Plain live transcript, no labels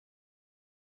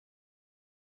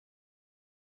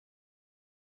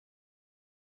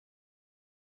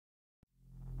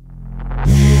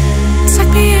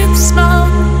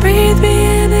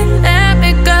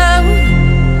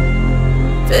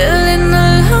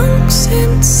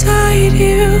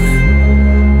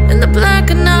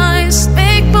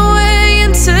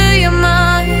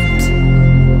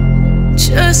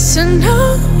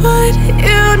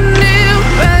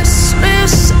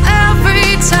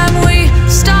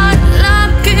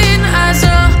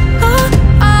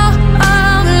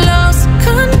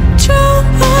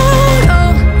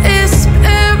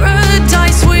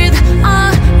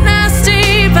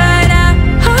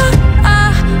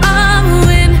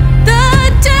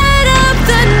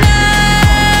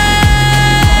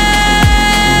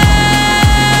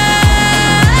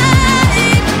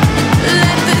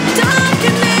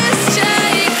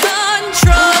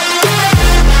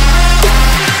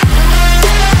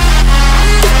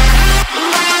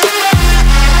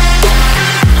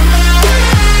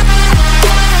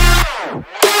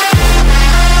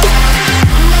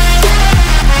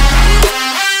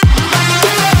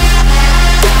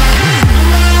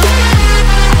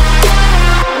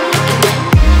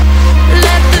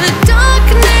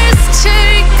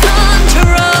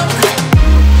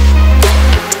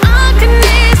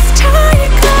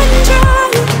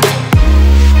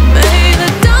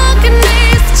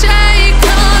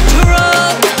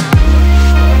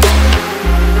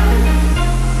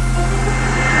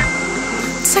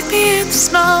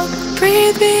smoke,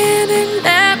 breathe me in and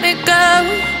let me go.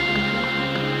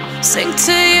 Sink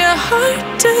to your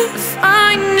heart to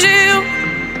find you.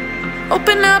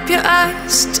 Open up your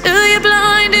eyes till you're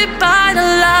blinded by the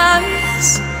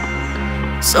lies,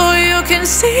 so you can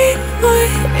see what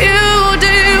you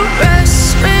do.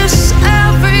 Restless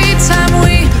every time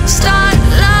we start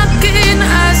locking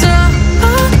eyes.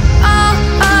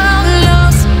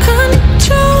 Lost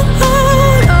control.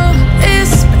 Oh,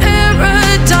 it's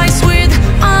paradise with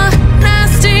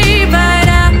honesty, but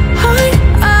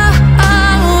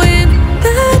in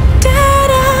the dead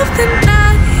of the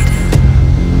night.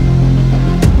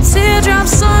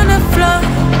 Teardrops on the floor.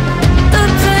 The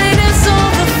pain is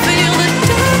over. Feel the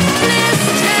darkness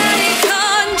take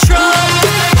control.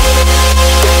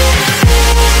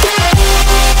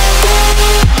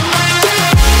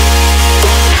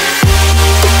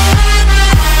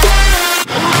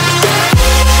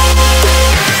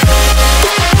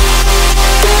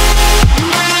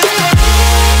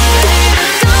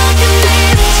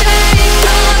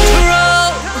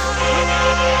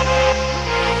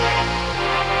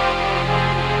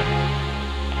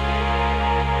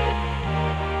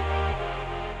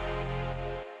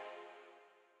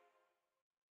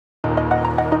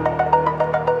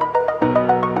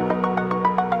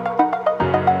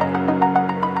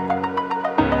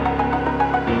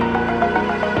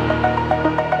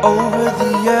 Over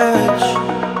the edge,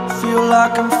 feel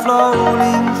like I'm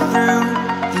floating through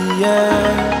the air.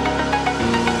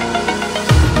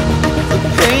 The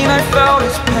pain I felt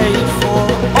is paid for,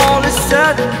 all is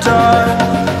said and done.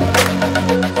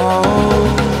 Oh,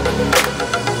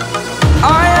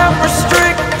 I am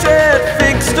restricted,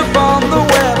 fixed upon the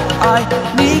web. I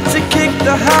need to kick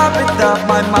the habit that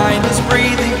my mind is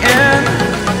breathing in.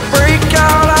 Break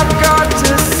out, I've got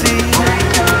to see.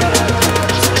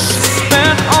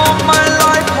 My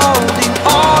life holding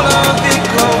all of it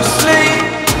closely.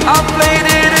 I played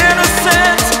it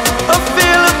innocent, a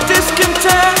feel of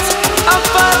discontent. I'm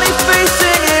finally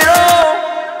facing it all,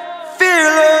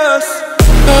 fearless.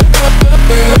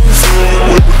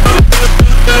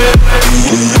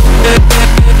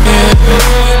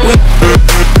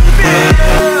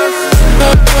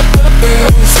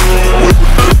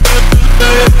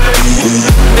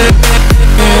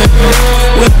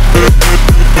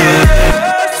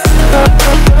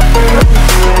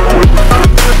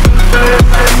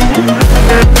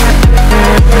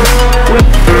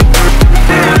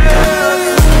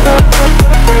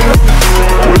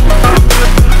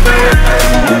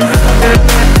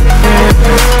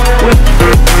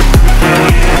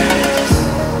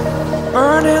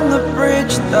 Burning the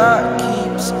bridge that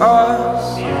keeps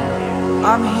us.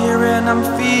 I'm here and I'm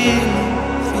feeling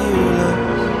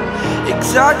fearless.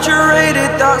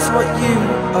 Exaggerated, that's what you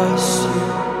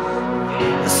assume.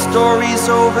 The story's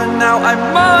over now, I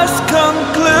must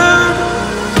conclude.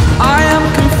 I am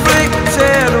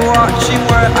conflicted, watching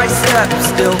where I step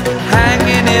still,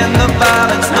 hanging in the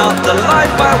balance. Not the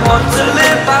life I want to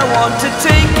live, I want to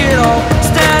take it all.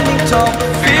 Standing tall,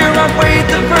 fear I weighed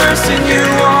the person you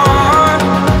are.